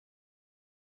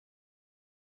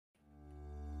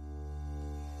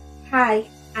Hi,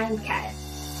 I'm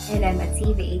Kath, and I'm a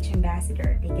TVH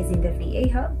Ambassador because in the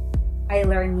VA Hub, I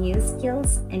learn new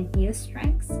skills and new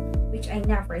strengths which I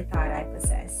never thought I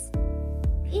possessed.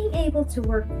 Being able to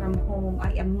work from home,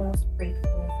 I am most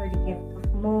grateful for the gift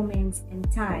of moments and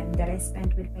time that I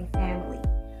spent with my family.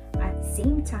 At the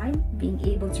same time, being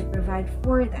able to provide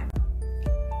for them.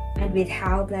 And with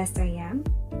how blessed I am,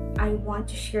 I want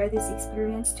to share this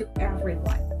experience to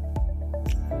everyone.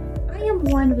 I am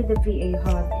one with the VA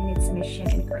Hub and its mission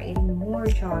in creating more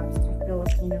jobs to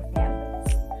Filipino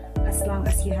families. As long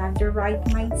as you have the right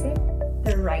mindset,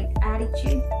 the right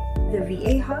attitude, the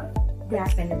VA Hub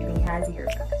definitely has your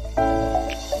back.